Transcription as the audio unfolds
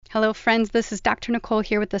Hello, friends. This is Dr. Nicole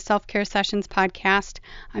here with the Self-Care Sessions podcast.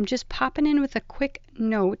 I'm just popping in with a quick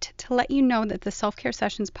note to let you know that the Self-Care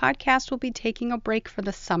Sessions podcast will be taking a break for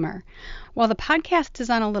the summer. While the podcast is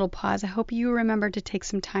on a little pause, I hope you remember to take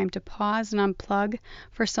some time to pause and unplug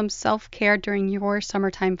for some self-care during your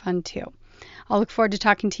summertime fun too. I'll look forward to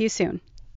talking to you soon.